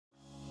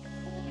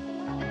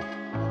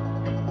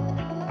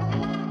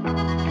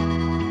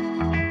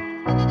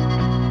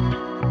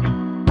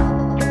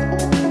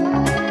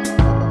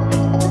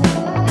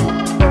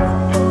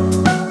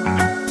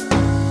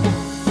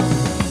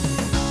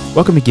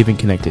Welcome to Giving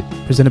Connected,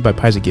 presented by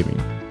Paws For Giving.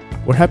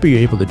 We're happy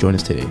you're able to join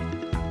us today.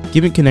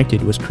 Giving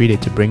Connected was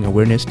created to bring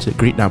awareness to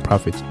great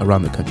nonprofits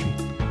around the country.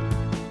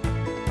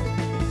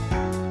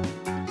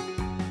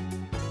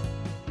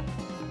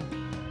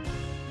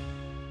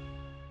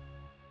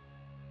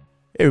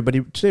 Hey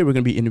everybody, today we're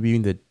going to be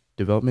interviewing the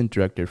Development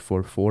Director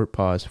for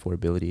Paws For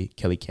Ability,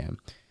 Kelly Cam.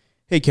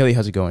 Hey Kelly,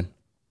 how's it going?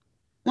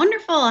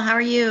 Wonderful. How are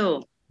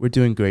you? We're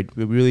doing great.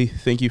 We really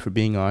thank you for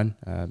being on.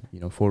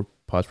 For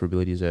Paws For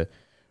Ability is a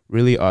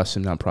really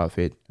awesome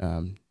nonprofit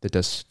that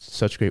does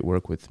such great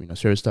work with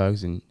service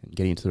dogs and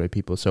getting to the right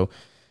people. So,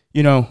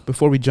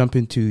 before we jump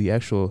into the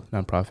actual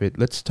nonprofit,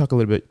 let's talk a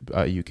little bit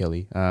about you,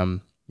 Kelly. How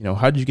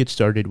did you get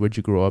started? Where'd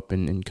you grow up,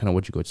 and kind of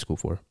what'd you go to school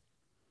for?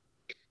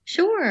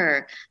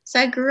 Sure. So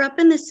I grew up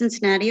in the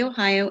Cincinnati,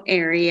 Ohio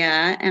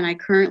area, and I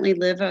currently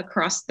live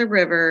across the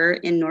river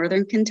in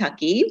northern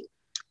Kentucky.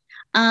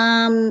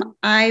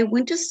 I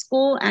went to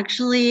school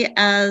actually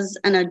as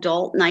an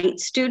adult night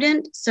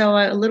student, so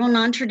a little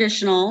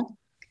non-traditional,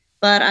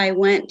 but I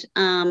went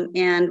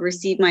and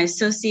received my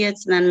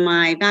associates, then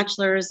my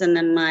bachelor's, and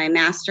then my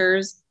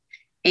master's,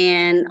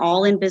 and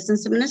all in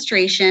business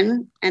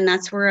administration. And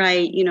that's where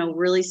I,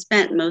 really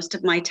spent most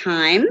of my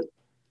time.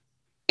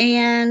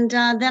 And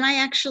then I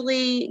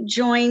actually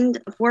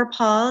joined Four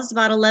Paws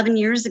about 11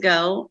 years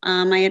ago.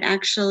 I had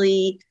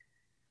actually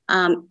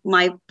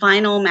my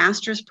final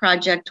master's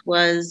project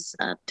was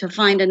to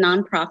find a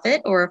nonprofit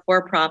or a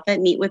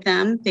for-profit, meet with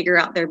them, figure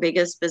out their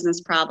biggest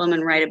business problem,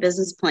 and write a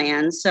business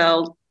plan.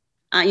 So,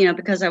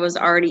 because I was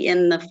already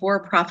in the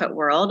for-profit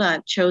world, I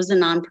chose a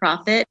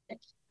nonprofit,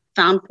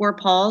 found Four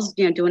Paws,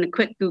 doing a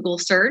quick Google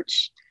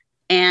search,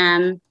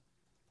 and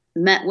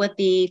met with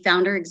the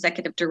founder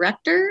executive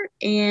director,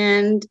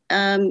 and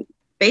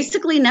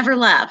basically never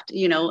left.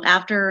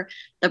 After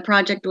the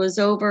project was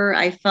over,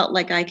 I felt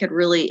like I could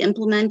really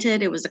implement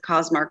it. It was a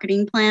cause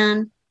marketing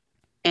plan.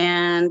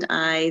 And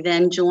I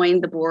then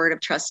joined the board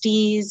of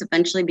trustees,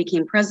 eventually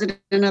became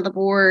president of the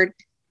board,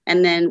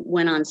 and then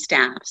went on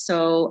staff.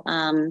 So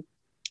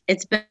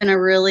it's been a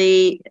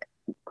really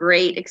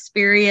great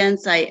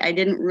experience. I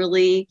didn't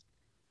really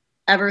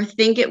ever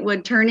think it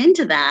would turn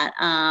into that.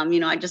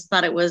 I just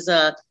thought it was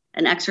an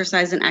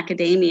exercise in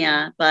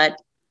academia, but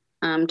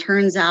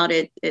turns out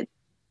it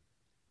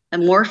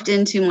morphed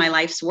into my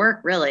life's work,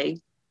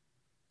 really.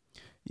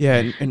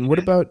 Yeah, and what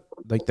about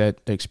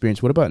that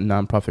experience? What about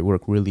nonprofit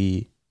work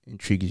really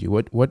intrigues you?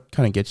 What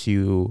kind of gets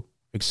you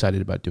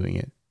excited about doing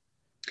it?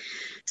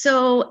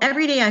 So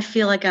every day I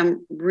feel like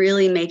I'm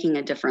really making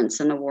a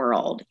difference in the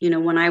world.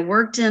 When I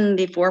worked in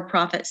the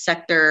for-profit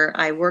sector,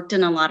 I worked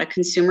in a lot of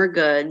consumer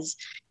goods,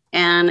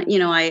 and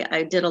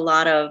I did a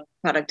lot of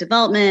product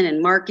development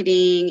and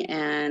marketing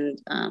and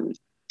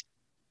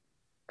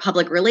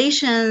public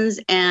relations.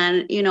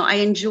 And, I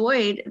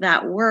enjoyed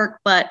that work,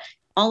 but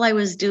all I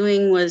was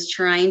doing was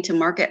trying to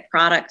market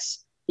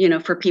products,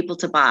 for people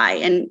to buy,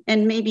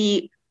 and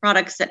maybe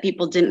products that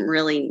people didn't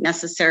really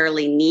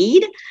necessarily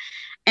need.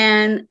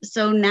 And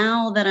so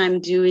now that I'm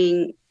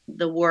doing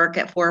the work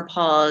at Four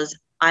Paws,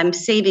 I'm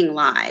saving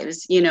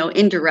lives,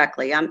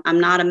 indirectly. I'm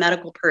not a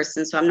medical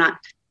person, so I'm not,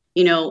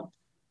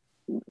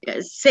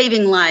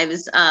 saving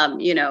lives,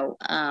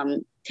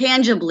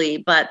 tangibly,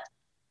 but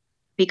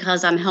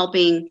because I'm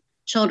helping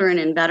children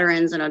and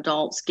veterans and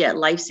adults get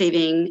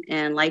life-saving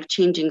and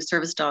life-changing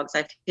service dogs,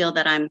 I feel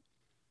that I'm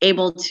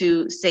able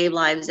to save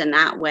lives in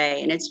that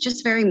way. And it's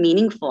just very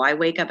meaningful. I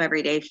wake up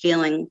every day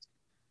feeling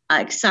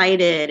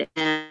excited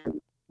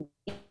and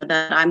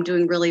that I'm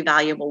doing really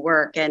valuable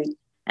work. And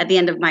at the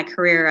end of my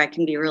career, I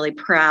can be really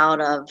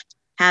proud of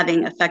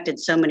having affected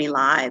so many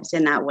lives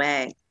in that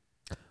way.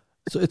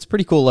 So it's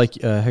pretty cool,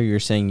 how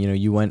you're saying,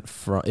 you went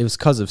from, it was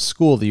because of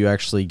school that you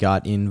actually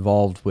got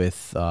involved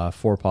with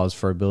Four Paws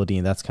For Ability,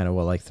 and that's kind of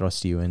what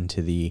thrust you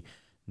into the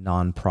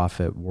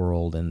nonprofit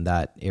world and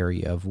that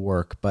area of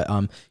work. But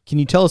can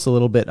you tell us a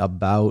little bit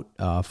about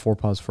Four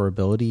Paws For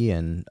Ability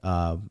and,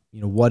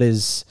 what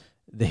is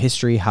the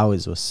history, how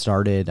it was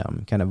started,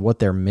 kind of what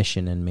their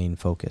mission and main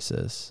focus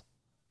is?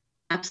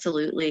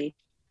 Absolutely.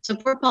 So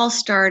Four Paws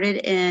started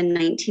in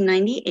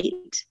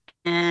 1998.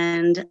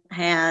 And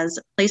has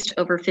placed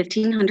over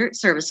 1,500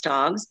 service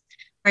dogs,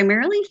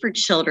 primarily for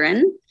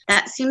children.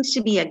 That seems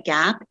to be a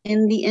gap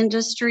in the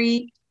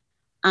industry.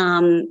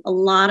 A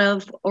lot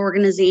of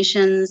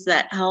organizations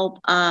that help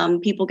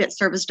people get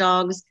service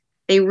dogs,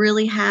 they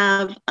really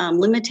have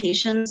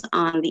limitations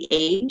on the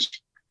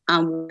age,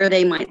 where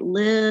they might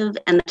live,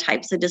 and the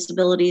types of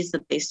disabilities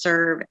that they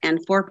serve. And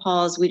Four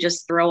Paws, we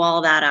just throw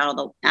all that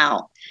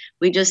out.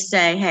 We just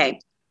say, hey,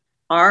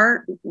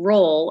 our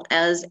role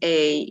as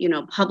a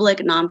public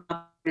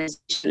nonprofit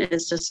organization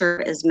is to serve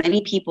as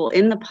many people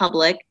in the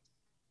public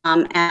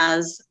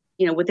as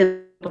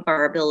within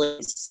our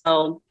abilities.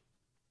 So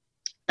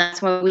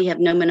that's why we have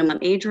no minimum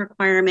age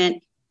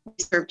requirement. We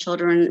serve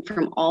children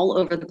from all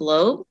over the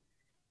globe,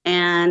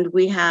 and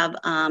we have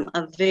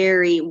a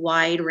very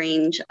wide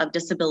range of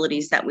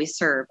disabilities that we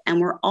serve.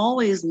 And we're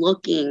always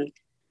looking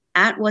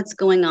at what's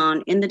going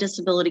on in the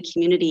disability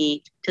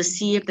community to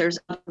see if there's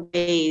other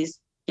ways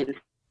we can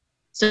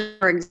So,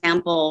 for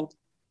example,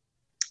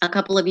 a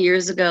couple of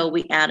years ago,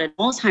 we added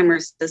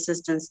Alzheimer's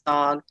assistance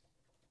dog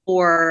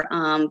for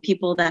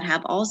people that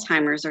have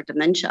Alzheimer's or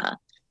dementia.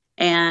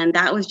 And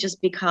that was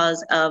just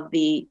because of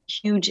the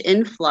huge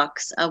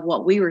influx of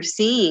what we were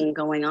seeing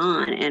going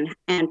on,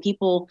 and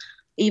people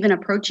even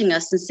approaching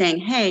us and saying,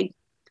 hey,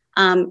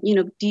 do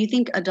you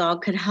think a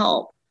dog could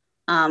help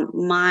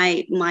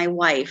my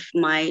wife,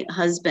 my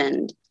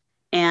husband?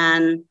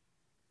 And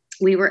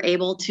we were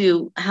able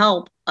to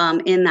help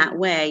in that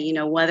way,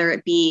 whether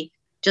it be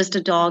just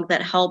a dog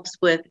that helps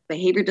with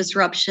behavior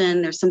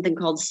disruption. There's something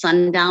called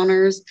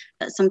sundowners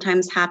that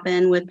sometimes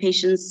happen with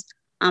patients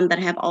that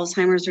have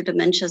Alzheimer's or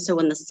dementia. So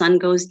when the sun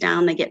goes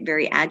down, they get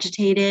very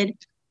agitated.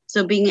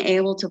 So being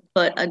able to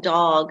put a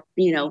dog,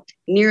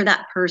 near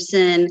that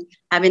person,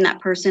 having that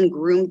person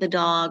groom the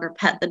dog or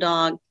pet the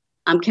dog,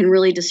 can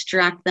really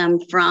distract them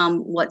from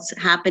what's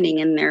happening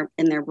in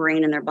their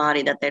brain and their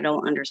body that they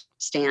don't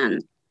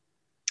understand.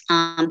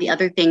 The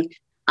other thing,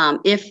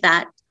 if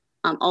that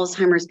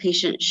Alzheimer's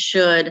patient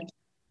should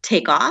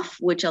take off,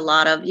 which a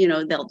lot of,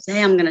 they'll say,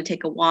 hey, I'm going to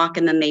take a walk,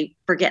 and then they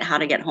forget how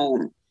to get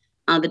home.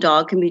 The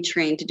dog can be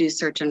trained to do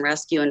search and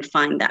rescue and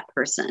find that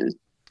person.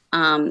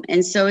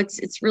 And so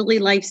it's really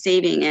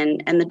life-saving,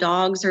 and the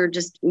dogs are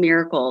just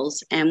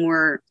miracles. And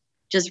we're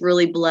just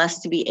really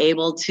blessed to be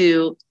able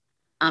to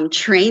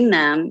train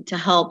them to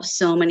help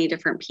so many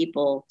different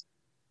people.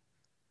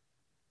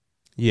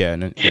 Yeah,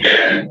 and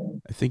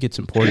I think it's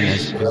important,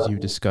 as you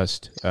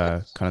discussed,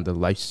 kind of the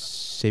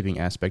life-saving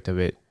aspect of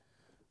it,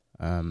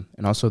 and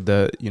also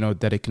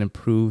that it can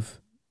improve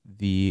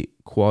the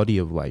quality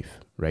of life,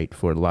 right,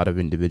 for a lot of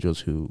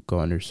individuals who go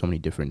under so many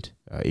different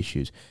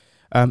issues.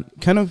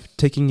 Kind of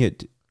taking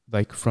it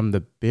like from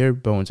the bare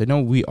bones. I know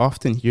we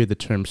often hear the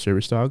term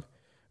service dog,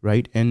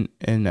 right, and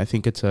I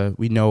think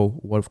we know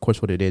of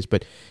course what it is,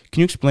 but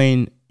can you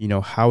explain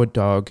how a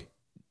dog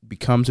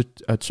becomes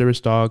a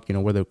service dog?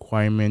 What are the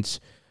requirements?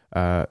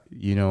 How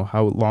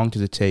long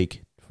does it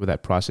take for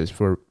that process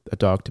for a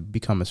dog to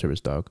become a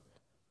service dog?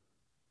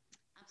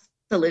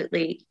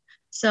 Absolutely.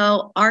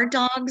 So our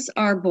dogs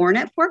are born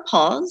at 4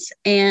 paws,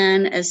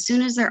 and as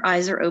soon as their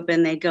eyes are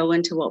open, they go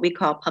into what we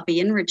call puppy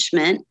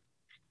enrichment.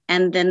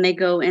 And then they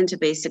go into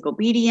basic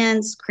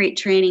obedience, crate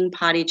training,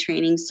 potty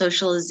training,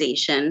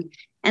 socialization.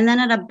 And then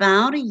at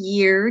about a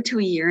year to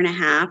a year and a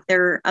half,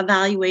 they're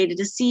evaluated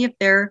to see if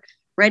they're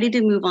ready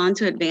to move on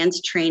to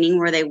advanced training,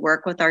 where they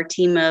work with our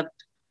team of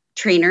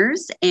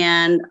trainers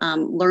and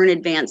learn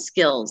advanced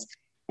skills.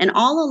 And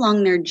all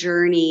along their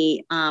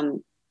journey,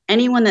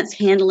 anyone that's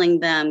handling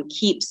them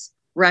keeps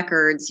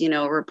records,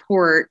 a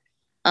report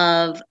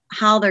of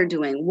how they're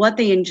doing, what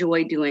they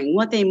enjoy doing,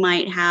 what they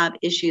might have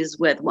issues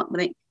with,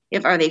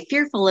 are they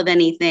fearful of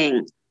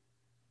anything.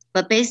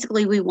 But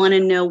basically, we want to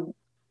know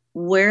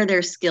where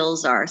their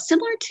skills are,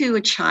 similar to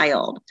a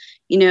child.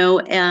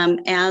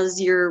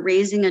 As you're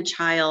raising a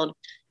child,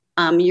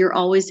 you're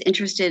always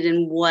interested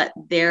in what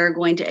they're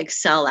going to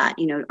excel at.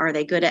 Are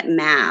they good at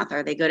math?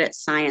 Are they good at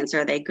science?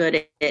 Are they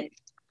good at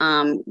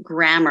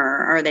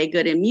grammar? Are they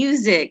good in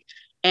music?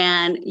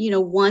 And,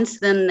 once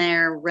then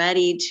they're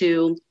ready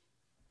to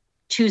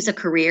choose a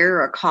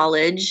career or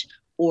college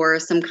or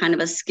some kind of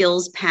a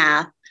skills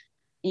path,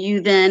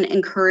 you then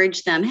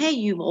encourage them, hey,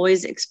 you've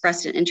always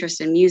expressed an interest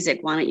in music.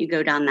 Why don't you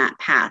go down that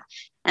path?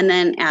 And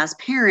then as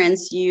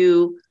parents,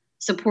 you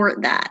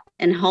support that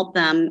and help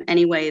them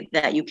any way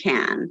that you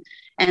can.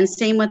 And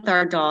same with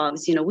our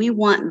dogs. We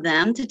want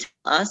them to tell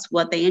us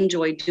what they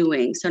enjoy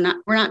doing. So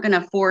we're not going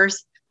to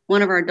force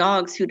one of our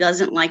dogs who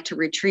doesn't like to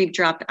retrieve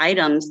dropped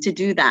items to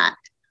do that.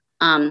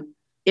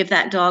 If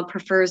that dog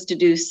prefers to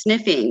do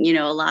sniffing,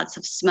 lots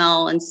of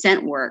smell and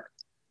scent work,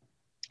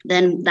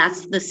 then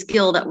that's the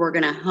skill that we're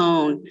going to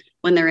hone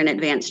when they're in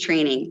advanced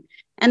training.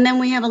 And then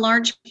we have a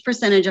large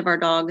percentage of our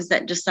dogs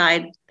that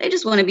decide they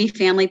just want to be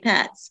family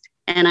pets.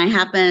 And I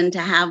happen to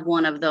have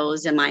one of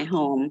those in my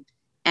home.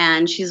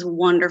 And she's a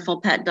wonderful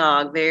pet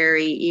dog,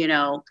 very,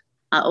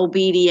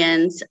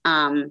 obedient.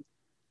 And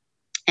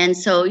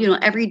so,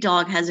 every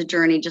dog has a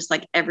journey, just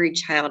like every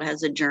child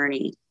has a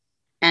journey.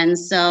 And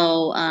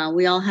so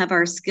we all have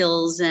our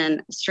skills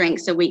and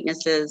strengths and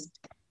weaknesses.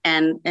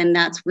 And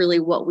that's really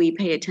what we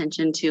pay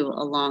attention to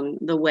along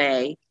the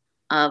way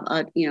of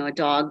a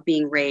dog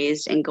being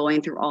raised and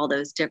going through all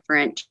those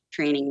different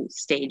training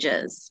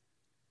stages.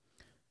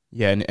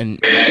 Yeah, and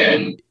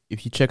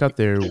if you check out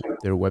their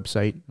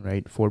website,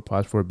 right,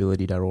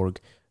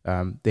 paws4ability.org,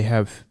 they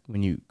have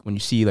when you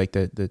see like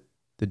the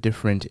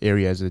different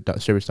areas a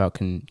service dog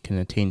can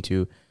attain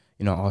to,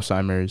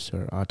 Alzheimer's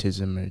or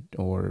autism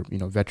or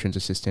veterans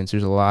assistance.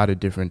 There's a lot of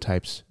different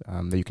types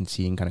that you can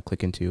see and kind of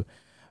click into.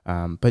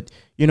 But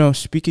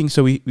speaking,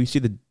 so we see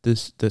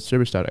the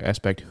service dog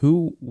aspect.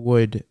 Who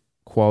would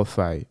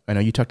qualify? I know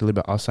you talked a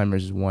little about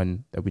Alzheimer's is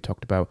one that we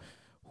talked about.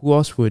 Who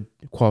else would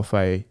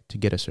qualify to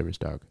get a service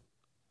dog?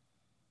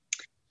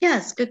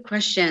 Yes, good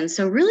question.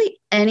 So really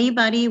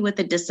anybody with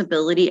a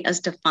disability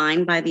as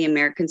defined by the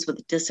Americans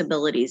with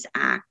Disabilities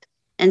Act.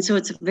 And so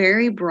it's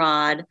very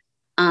broad.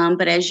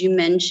 But as you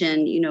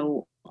mentioned,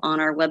 on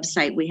our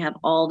website, we have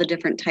all the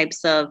different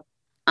types of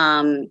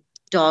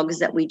dogs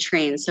that we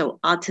train. So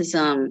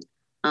autism,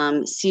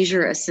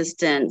 seizure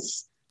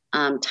assistance,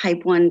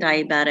 type 1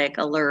 diabetic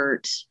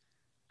alert,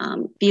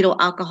 fetal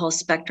alcohol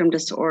spectrum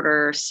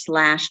disorder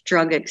 /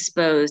 drug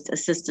exposed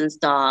assistance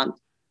dog,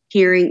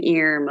 hearing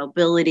ear,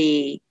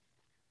 mobility,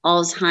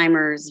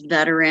 Alzheimer's,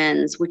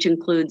 veterans, which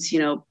includes,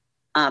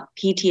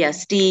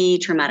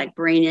 PTSD, traumatic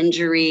brain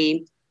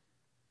injury,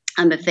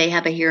 if they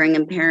have a hearing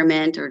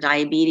impairment or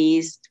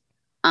diabetes.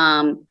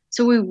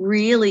 So we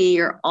really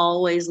are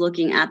always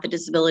looking at the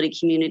disability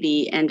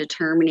community and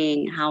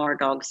determining how our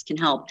dogs can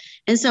help.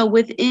 And so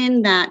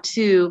within that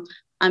too,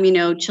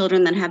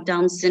 children that have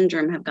Down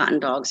syndrome have gotten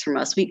dogs from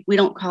us. We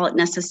don't call it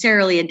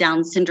necessarily a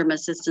Down syndrome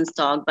assistance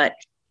dog, but,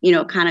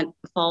 it kind of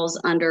falls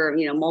under,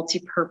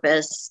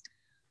 multi-purpose.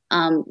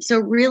 So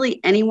really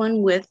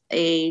anyone with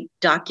a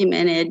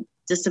documented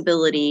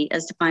disability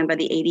as defined by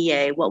the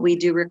ADA, what we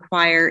do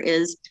require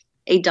is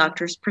a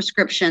doctor's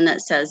prescription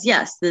that says,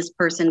 yes, this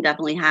person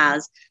definitely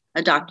has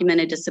a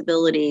documented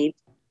disability.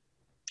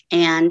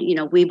 And,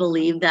 we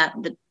believe that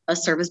a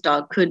service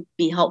dog could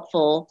be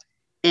helpful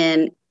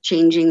in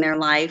changing their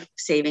life,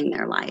 saving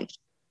their life.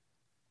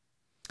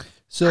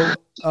 So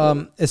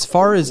as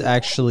far as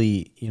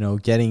actually,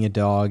 getting a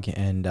dog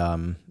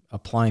and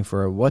applying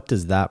for it, what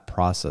does that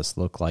process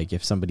look like?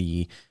 If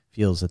somebody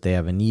feels that they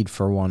have a need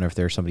for one, or if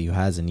there's somebody who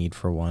has a need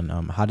for one,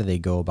 how do they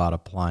go about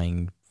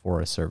applying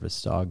for a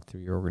service dog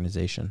through your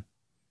organization?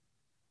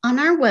 On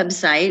our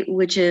website,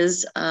 which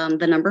is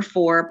the number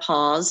 4,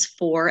 Paws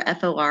For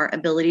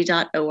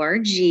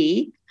Ability.org,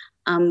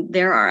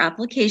 there are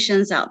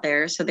applications out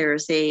there. So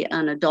there's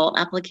an adult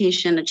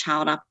application, a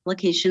child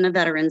application, a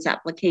veteran's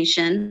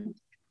application.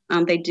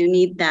 They do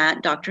need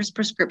that doctor's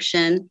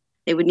prescription.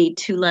 They would need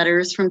 2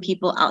 letters from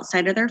people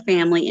outside of their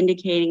family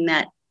indicating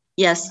that,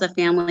 yes, the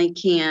family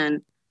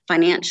can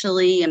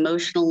financially,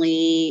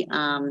 emotionally,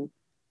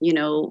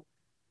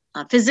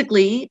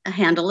 physically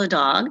handle a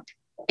dog.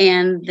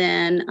 And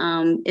then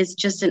it's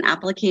just an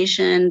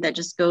application that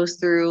just goes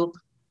through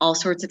all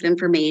sorts of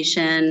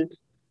information.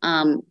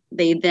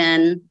 They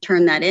then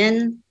turn that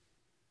in.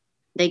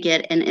 They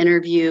get an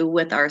interview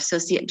with our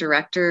associate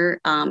director.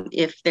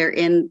 If they're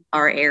in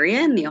our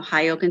area, in the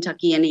Ohio,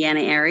 Kentucky,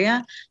 Indiana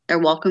area, they're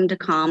welcome to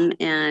come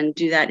and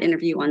do that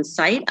interview on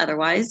site.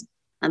 Otherwise,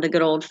 on the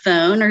good old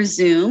phone or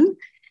Zoom.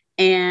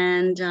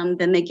 And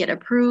then they get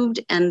approved.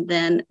 And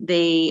then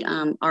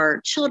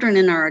our children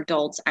and our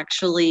adults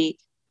actually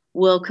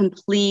will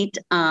complete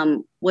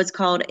what's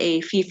called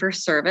a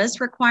fee-for-service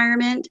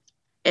requirement.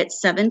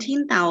 It's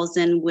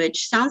 $17,000,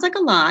 which sounds like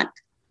a lot,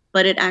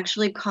 but it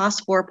actually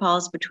costs 4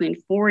 Paws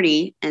between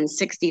 $40,000 and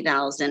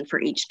 $60,000 for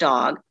each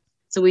dog.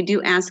 So we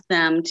do ask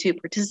them to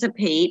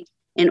participate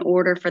in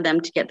order for them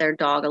to get their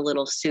dog a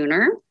little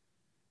sooner.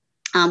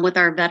 With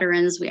our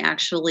veterans, we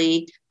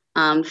actually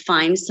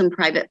find some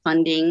private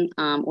funding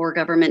or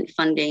government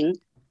funding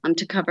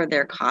to cover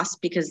their costs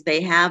because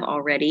they have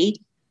already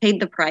paid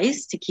the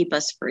price to keep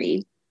us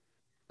free.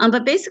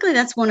 But basically,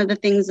 that's one of the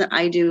things that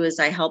I do is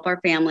I help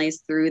our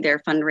families through their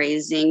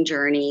fundraising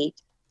journey.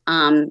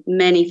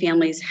 Many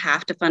families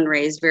have to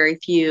fundraise, very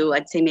few,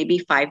 I'd say maybe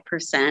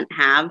 5%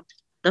 have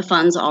the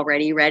funds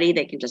already ready.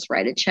 They can just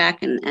write a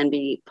check and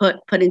be put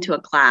into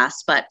a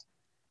class. But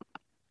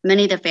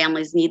many of the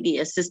families need the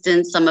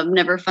assistance. Some have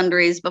never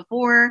fundraised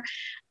before.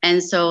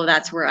 And so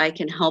that's where I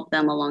can help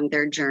them along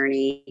their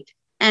journey.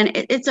 And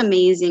it's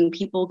amazing.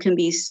 People can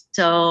be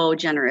so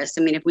generous.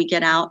 I mean, if we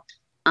get out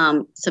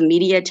some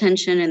media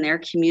attention in their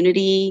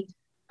community,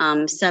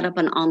 set up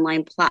an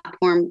online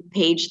platform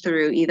page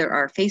through either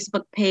our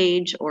Facebook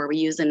page or we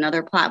use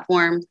another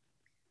platform.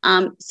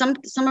 Some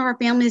of our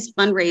families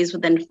fundraise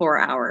within 4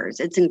 hours.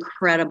 It's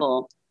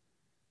incredible.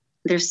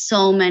 There's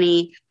so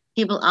many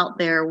people out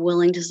there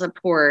willing to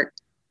support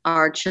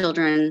our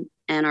children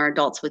and our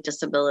adults with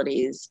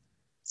disabilities.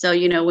 So,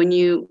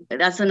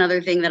 that's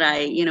another thing that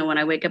when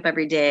I wake up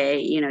every day,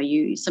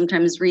 you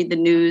sometimes read the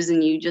news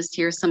and you just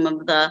hear some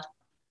of the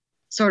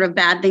sort of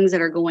bad things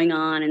that are going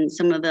on and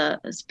some of the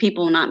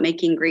people not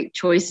making great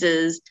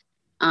choices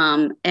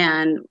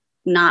and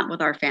not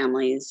with our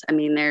families. I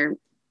mean, they're,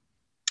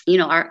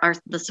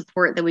 the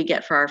support that we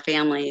get for our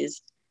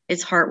families,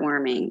 it's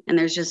heartwarming. And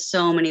there's just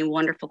so many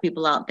wonderful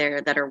people out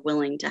there that are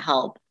willing to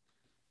help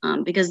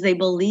because they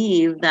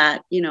believe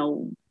that,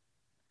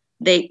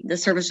 the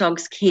service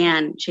dogs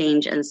can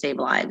change and save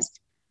lives.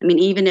 I mean,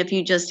 even if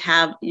you just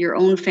have your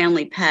own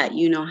family pet,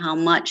 you know how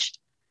much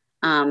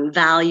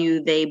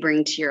value they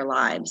bring to your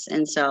lives.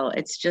 And so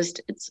it's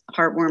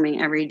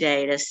heartwarming every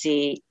day to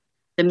see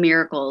the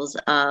miracles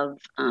of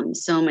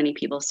so many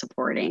people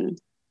supporting.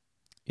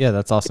 Yeah,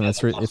 that's awesome.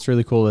 It's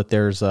really cool that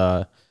there's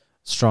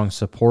strong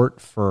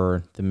support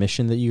for the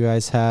mission that you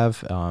guys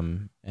have,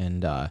 and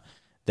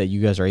that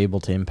you guys are able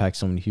to impact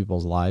so many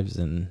people's lives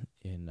in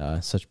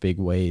such big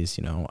ways,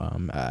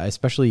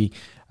 especially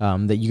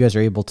that you guys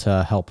are able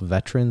to help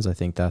veterans. I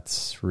think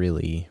that's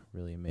really,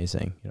 really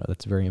amazing.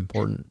 That's very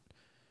important.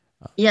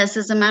 Yes,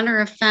 as a matter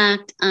of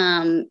fact,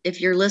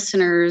 if your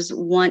listeners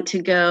want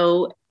to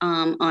go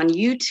on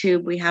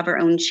YouTube, we have our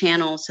own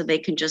channel, so they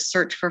can just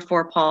search for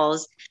Four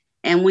Paws.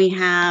 And we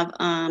have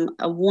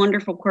a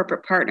wonderful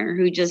corporate partner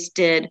who just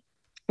did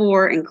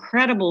 4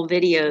 incredible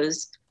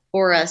videos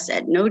for us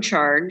at no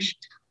charge.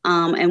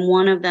 And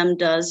one of them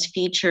does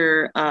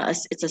feature,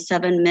 it's a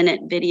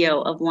 7-minute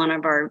video of one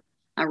of our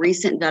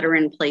recent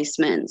veteran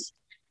placements.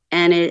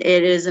 And it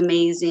is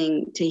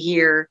amazing to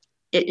hear.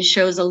 It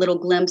shows a little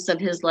glimpse of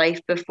his life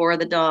before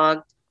the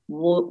dog,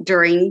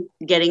 during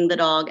getting the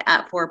dog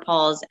at Four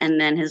Paws, and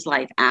then his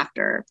life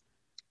after.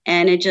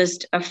 And it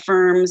just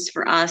affirms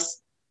for us,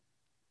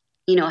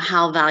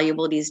 how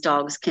valuable these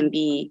dogs can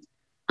be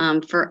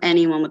for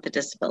anyone with a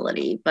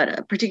disability,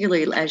 but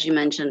particularly, as you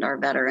mentioned, our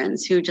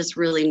veterans who just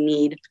really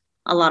need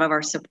a lot of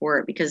our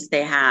support because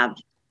they have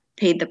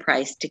paid the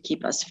price to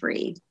keep us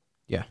free.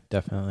 Yeah,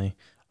 definitely.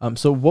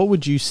 So what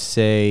would you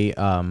say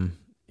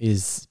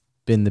is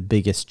been the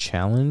biggest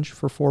challenge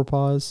for Four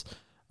Paws?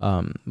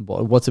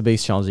 What's the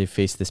biggest challenge you've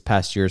faced this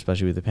past year,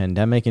 especially with the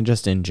pandemic, and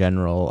just in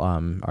general?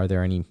 Are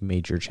there any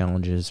major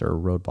challenges or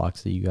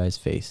roadblocks that you guys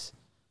face?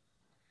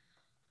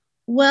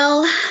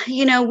 Well,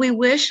 we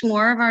wish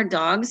more of our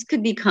dogs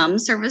could become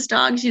service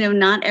dogs.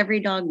 Not every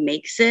dog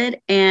makes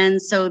it.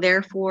 And so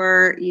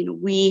therefore,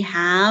 we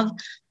have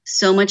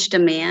so much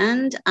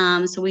demand.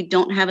 So we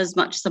don't have as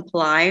much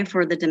supply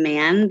for the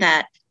demand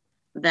that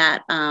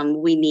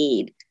we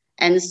need.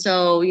 And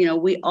so,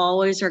 we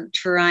always are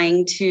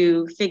trying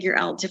to figure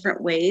out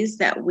different ways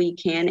that we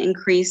can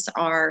increase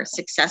our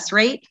success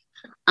rate.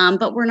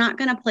 But we're not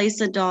going to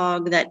place a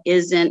dog that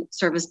isn't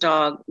service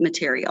dog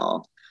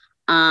material.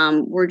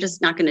 We're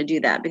just not going to do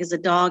that because a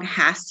dog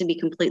has to be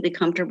completely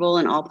comfortable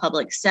in all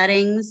public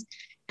settings.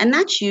 And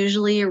that's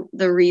usually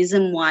the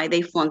reason why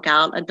they flunk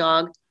out. A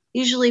dog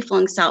usually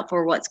flunks out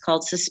for what's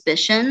called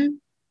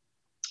suspicion,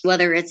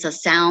 whether it's a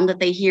sound that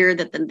they hear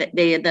that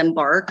they then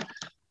bark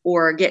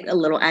or get a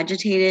little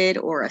agitated,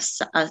 or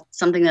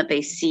something that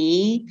they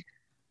see.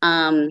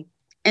 And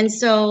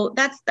so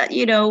that's that,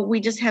 we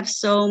just have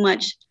so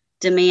much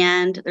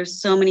demand.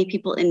 There's so many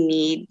people in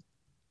need.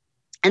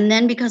 And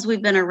then because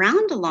we've been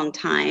around a long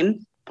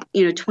time,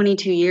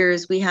 22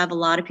 years, we have a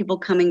lot of people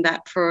coming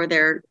back for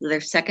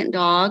their second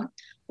dog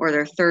or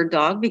their third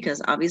dog,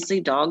 because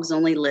obviously dogs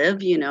only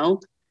live,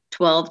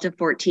 12 to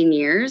 14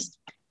 years.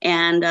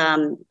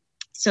 And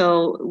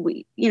so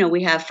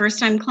we have first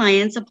time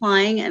clients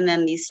applying, and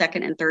then these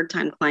second and third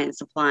time clients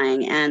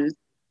applying. And,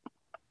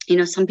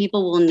 some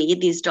people will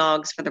need these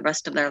dogs for the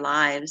rest of their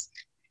lives.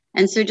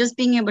 And so just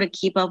being able to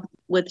keep up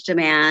with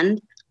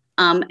demand.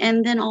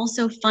 And then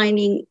also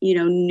finding,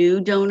 new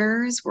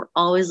donors. We're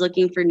always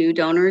looking for new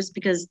donors,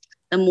 because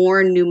the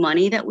more new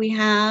money that we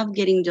have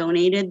getting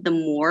donated, the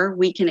more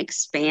we can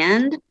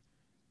expand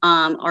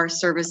our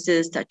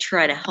services to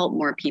try to help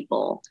more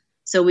people.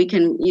 So we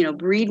can,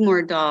 breed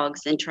more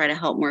dogs and try to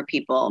help more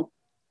people.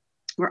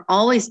 We're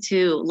always,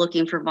 too,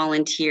 looking for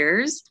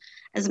volunteers.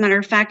 As a matter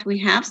of fact, we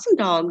have some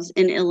dogs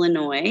in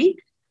Illinois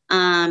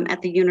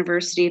at the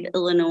University of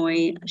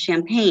Illinois,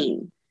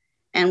 Champaign.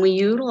 And we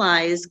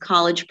utilize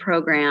college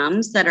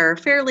programs that are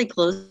fairly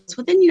close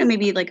within,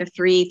 maybe like a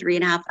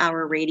 3.5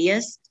 hour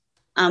radius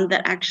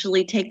that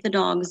actually take the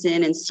dogs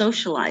in and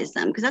socialize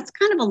them. Because that's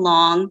kind of a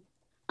long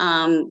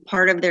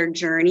part of their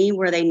journey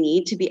where they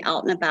need to be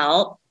out and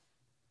about.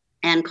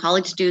 And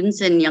college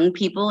students and young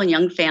people and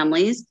young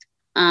families,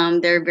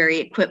 they're very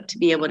equipped to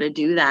be able to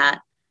do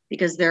that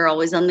because they're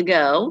always on the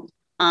go.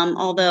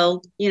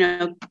 Although,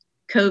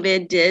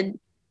 COVID did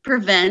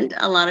prevent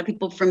a lot of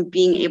people from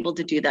being able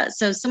to do that.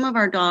 So some of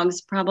our dogs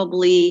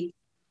probably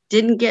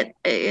didn't get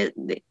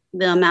the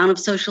amount of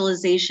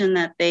socialization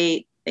that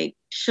they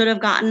should have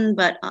gotten,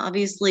 but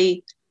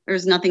obviously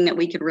there's nothing that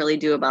we could really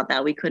do about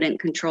that. We couldn't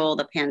control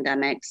the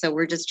pandemic. So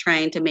we're just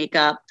trying to make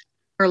up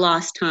for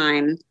lost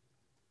time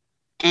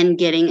and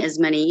getting as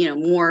many,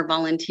 more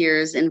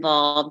volunteers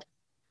involved,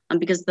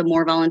 because the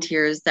more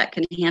volunteers that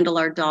can handle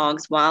our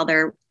dogs while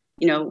they're,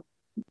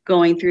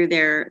 going through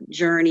their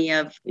journey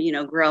of,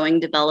 growing,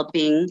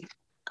 developing,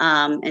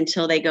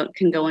 until they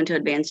can go into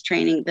advanced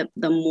training,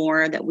 the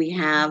more that we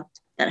have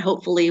that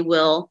hopefully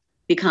will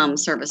become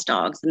service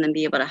dogs and then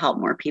be able to help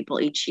more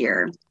people each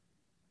year.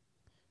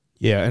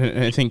 Yeah,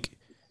 and I think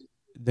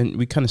then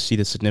we kind of see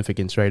the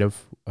significance, right,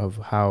 of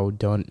how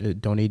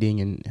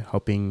donating and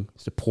helping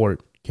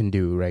support can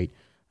do, right?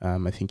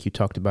 I think you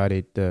talked about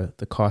it,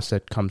 the cost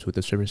that comes with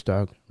the service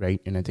dog,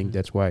 right? And I think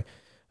that's why,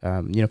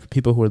 for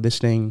people who are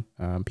listening,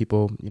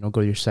 people,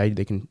 go to your site,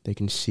 they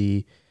can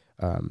see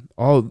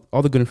all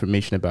the good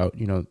information about,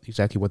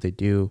 exactly what they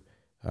do,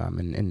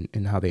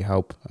 and how they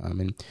help.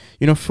 And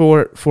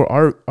for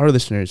our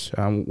listeners,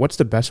 what's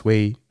the best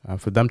way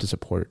for them to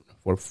support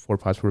for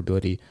Paws For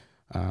Ability?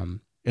 And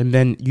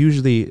then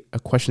usually a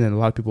question that a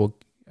lot of people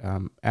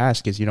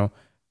ask is,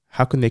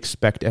 how can they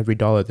expect every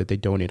dollar that they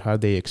donate? How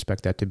do they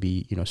expect that to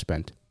be,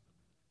 spent?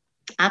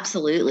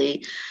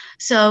 Absolutely.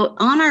 So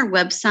on our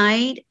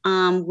website,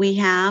 we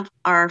have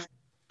our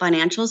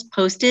financials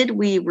posted.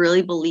 We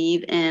really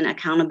believe in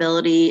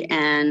accountability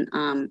and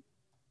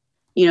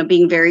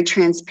being very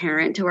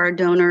transparent to our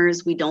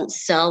donors. We don't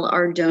sell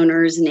our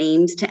donors'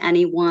 names to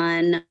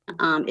anyone.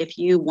 If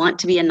you want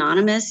to be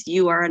anonymous,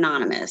 you are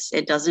anonymous.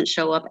 It doesn't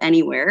show up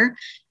anywhere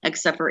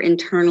except for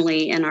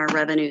internally in our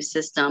revenue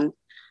system.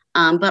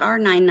 But our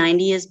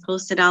 990 is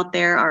posted out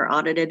there, our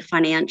audited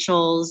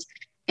financials.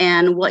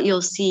 And what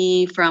you'll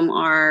see from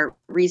our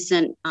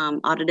recent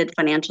audited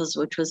financials,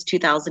 which was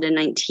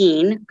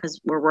 2019, because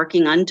we're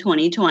working on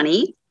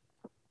 2020,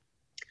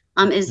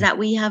 is that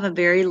we have a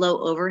very low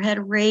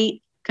overhead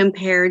rate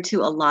compared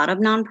to a lot of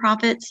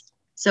nonprofits.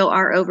 So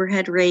our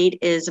overhead rate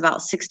is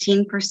about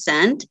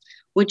 16%,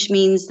 which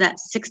means that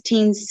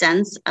 16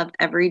 cents of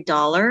every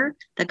dollar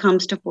that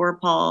comes to Four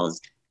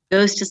Paws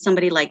goes to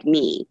somebody like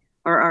me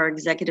or our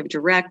executive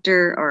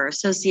director or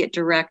associate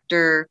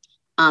director,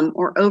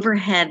 or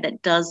overhead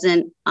that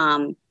doesn't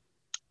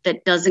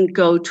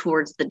go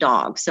towards the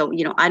dog. So,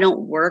 I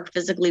don't work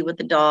physically with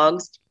the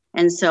dogs,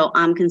 and so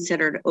I'm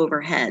considered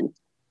overhead.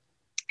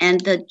 And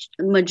the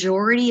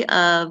majority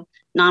of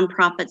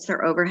nonprofits,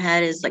 their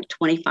overhead is like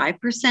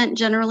 25%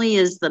 generally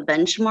is the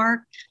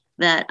benchmark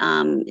that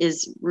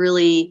is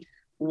really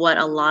what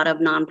a lot of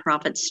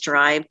nonprofits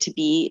strive to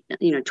be,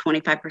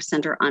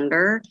 25% or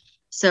under.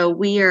 So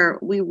we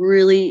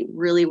really,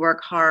 really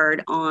work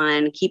hard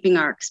on keeping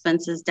our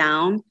expenses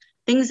down,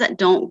 things that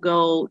don't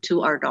go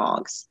to our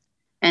dogs.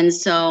 And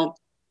so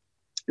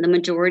the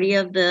majority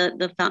of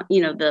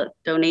the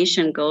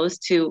donation goes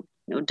to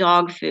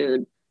dog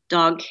food,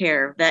 dog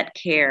care, vet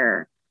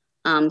care,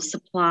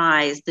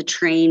 supplies, the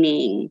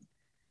training.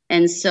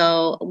 And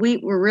so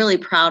we're really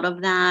proud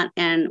of that.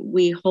 And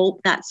we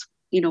hope that's,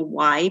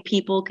 why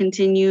people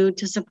continue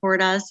to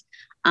support us.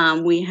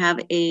 We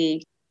have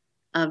a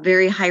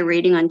very high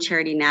rating on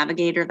Charity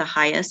Navigator, the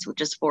highest,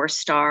 which is 4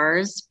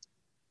 stars.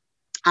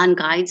 On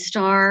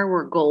GuideStar,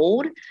 we're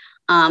gold.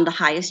 The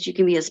highest you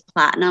can be is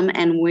platinum,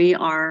 and we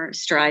are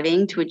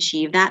striving to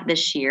achieve that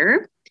this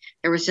year.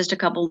 There was just a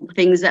couple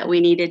things that we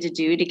needed to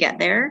do to get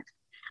there.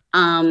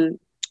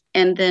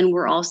 And then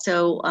we're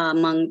also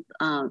among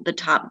the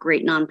top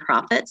great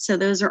nonprofits. So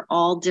those are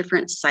all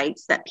different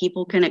sites that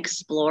people can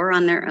explore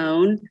on their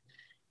own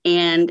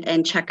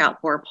and check out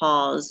Four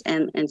Paws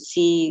and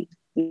see,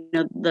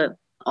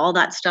 all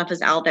that stuff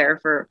is out there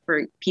for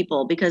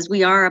people, because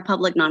we are a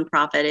public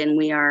nonprofit and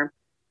we are,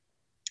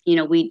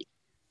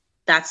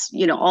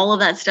 all of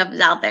that stuff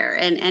is out there.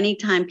 And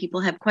anytime people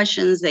have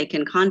questions, they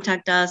can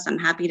contact us. I'm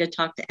happy to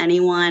talk to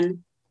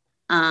anyone.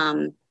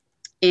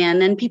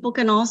 And then people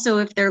can also,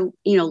 if they're,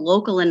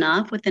 local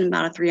enough, within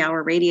about a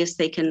 3-hour radius,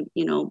 they can,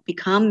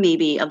 become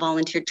maybe a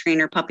volunteer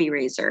trainer puppy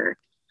raiser,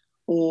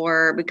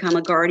 or become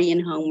a guardian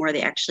home where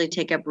they actually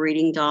take a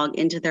breeding dog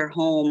into their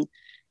home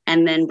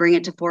and then bring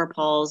it to Four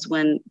Paws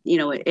when,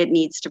 it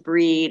needs to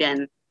breed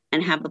and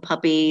have the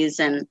puppies.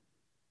 And,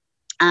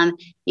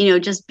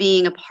 just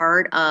being a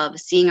part of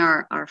seeing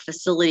our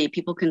facility,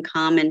 people can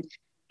come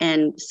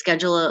and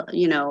schedule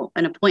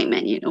an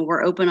appointment.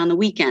 We're open on the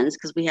weekends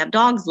because we have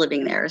dogs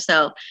living there.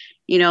 So,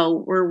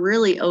 we're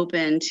really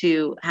open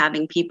to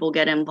having people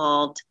get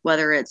involved,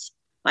 whether it's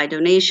by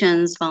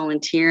donations,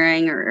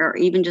 volunteering, or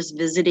even just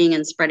visiting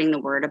and spreading the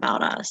word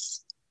about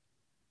us.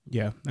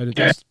 Yeah,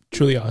 that's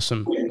truly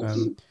awesome.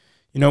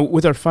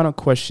 With our final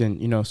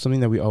question,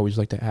 something that we always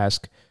like to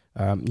ask,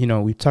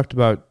 we talked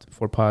about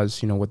Four Paws,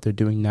 what they're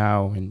doing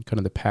now and kind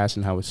of the past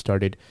and how it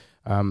started.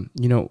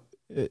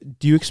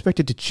 Do you expect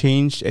it to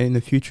change in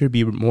the future,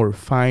 be more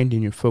refined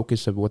in your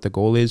focus of what the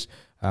goal is?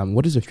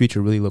 What does the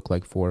future really look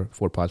like for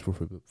Paws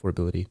for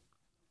Ability?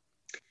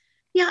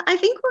 Yeah, I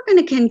think we're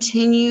going to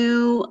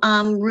continue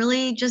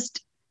really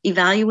just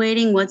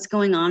evaluating what's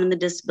going on in the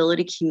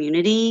disability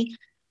community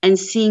and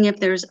seeing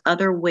if there's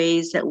other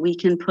ways that we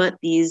can put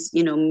these,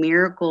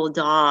 miracle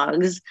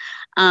dogs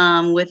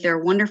with their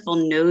wonderful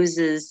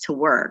noses to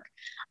work.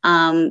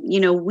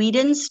 We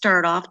didn't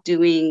start off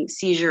doing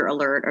seizure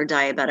alert or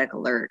diabetic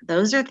alert.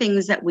 Those are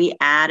things that we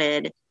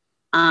added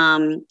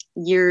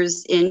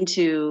years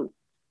into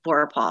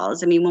Four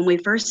Paws. I mean, when we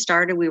first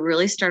started, we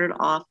really started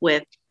off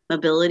with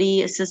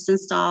mobility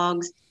assistance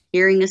dogs,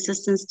 hearing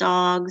assistance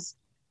dogs,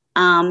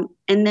 and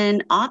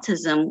then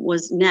autism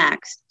was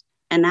next.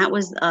 And that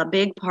was a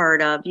big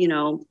part of,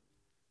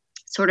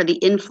 sort of the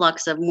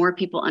influx of more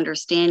people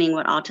understanding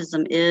what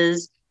autism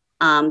is.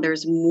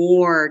 There's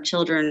more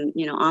children,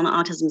 on the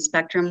autism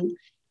spectrum.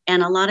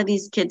 And a lot of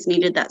these kids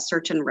needed that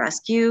search and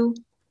rescue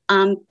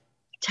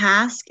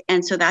task.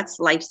 And so that's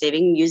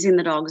life-saving, using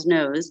the dog's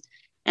nose.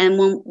 And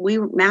when we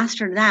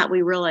mastered that,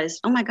 we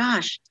realized, oh my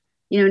gosh,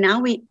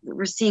 now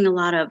we're seeing a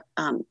lot of,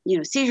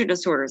 seizure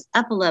disorders,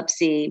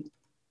 epilepsy,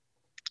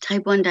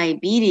 type 1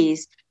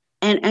 diabetes.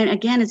 And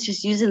again, it's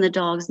just using the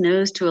dog's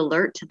nose to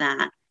alert to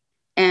that.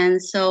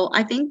 And so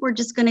I think we're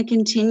just going to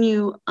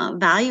continue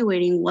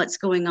evaluating what's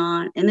going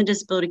on in the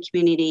disability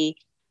community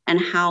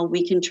and how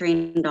we can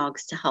train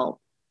dogs to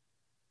help.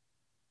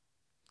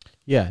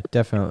 Yeah,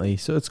 definitely.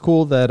 So it's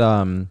cool that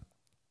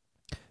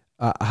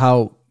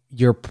how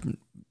your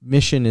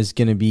mission is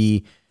going to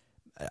be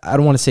I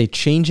don't want to say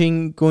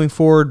changing going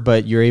forward,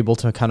 but you're able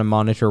to kind of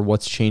monitor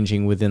what's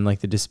changing within like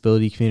the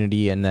disability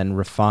community and then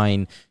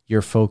refine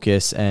your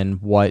focus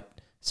and what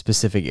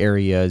specific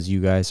areas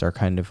you guys are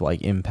kind of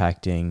like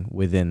impacting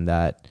within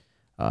that,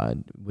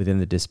 within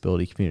the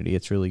disability community.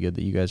 It's really good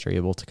that you guys are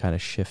able to kind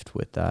of shift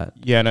with that.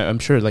 Yeah, and I'm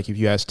sure like if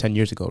you asked 10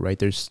 years ago, right,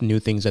 there's new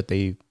things that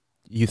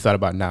you thought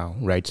about now,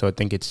 right? So I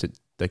think it's,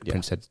 like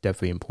Prince said, it's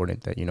definitely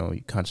important that,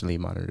 you constantly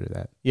monitor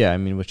that. Yeah, I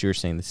mean, what you were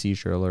saying, the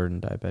seizure alert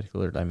and diabetic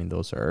alert, I mean,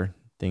 those are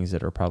things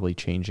that are probably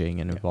changing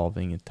and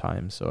evolving in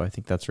time. So I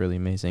think that's really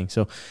amazing.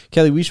 So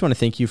Kelly, we just want to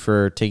thank you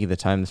for taking the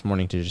time this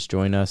morning to just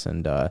join us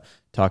and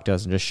talk to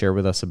us and just share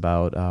with us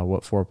about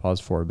what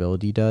Paws For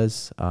Ability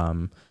does.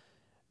 And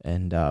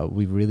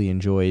we really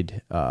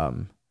enjoyed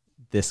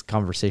this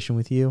conversation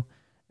with you.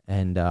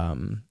 And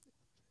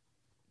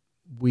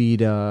we're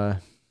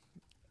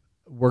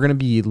going to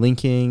be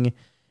linking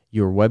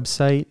your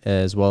website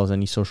as well as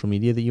any social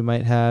media that you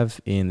might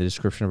have in the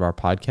description of our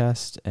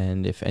podcast.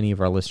 And if any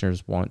of our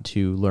listeners want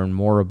to learn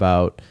more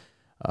about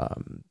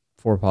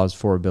Paws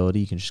For Ability,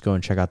 you can just go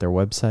and check out their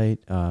website,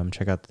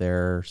 check out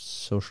their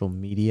social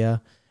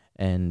media,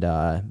 and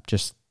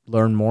just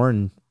learn more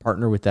and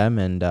partner with them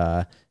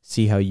and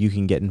see how you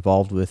can get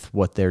involved with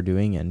what they're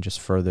doing and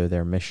just further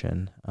their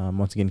mission.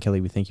 Once again,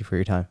 Kelly, we thank you for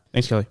your time.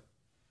 Thanks, Kelly.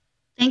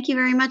 Thank you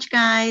very much,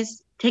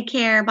 guys. Take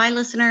care. Bye,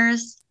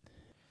 listeners.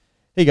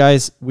 Hey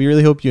guys, we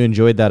really hope you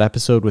enjoyed that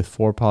episode with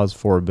Paws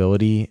For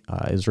Ability.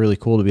 It was really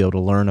cool to be able to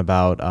learn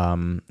about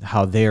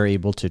how they're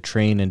able to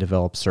train and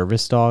develop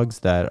service dogs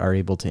that are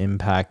able to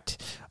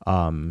impact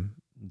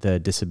the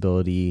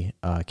disability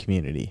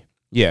community.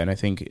 Yeah, and I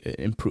think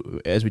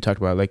as we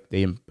talked about, like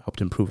they help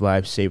to improve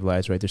lives, save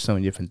lives, right? There's so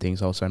many different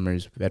things,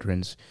 Alzheimer's,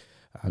 veterans.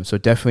 So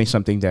definitely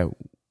something that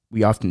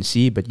we often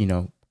see, but,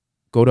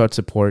 go to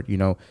support,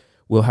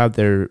 we'll have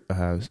their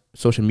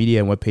social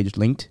media and webpage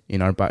linked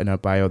in our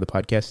bio of the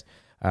podcast.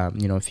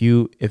 If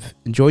you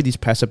enjoyed these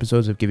past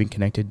episodes of Giving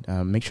Connected,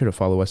 make sure to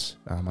follow us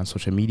on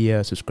social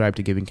media, subscribe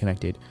to Giving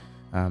Connected.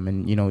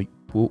 And,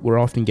 we're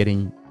often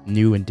getting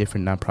new and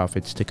different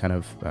nonprofits to kind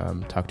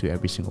of talk to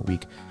every single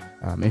week.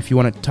 If you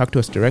want to talk to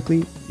us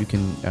directly, you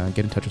can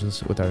get in touch with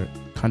us with our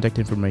contact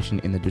information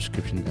in the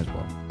description as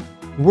well.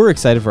 We're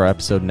excited for our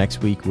episode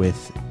next week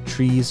with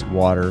Trees,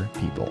 Water,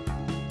 People.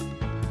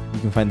 You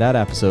can find that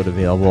episode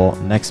available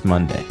next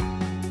Monday.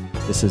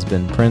 This has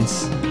been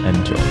Prince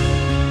and Joy.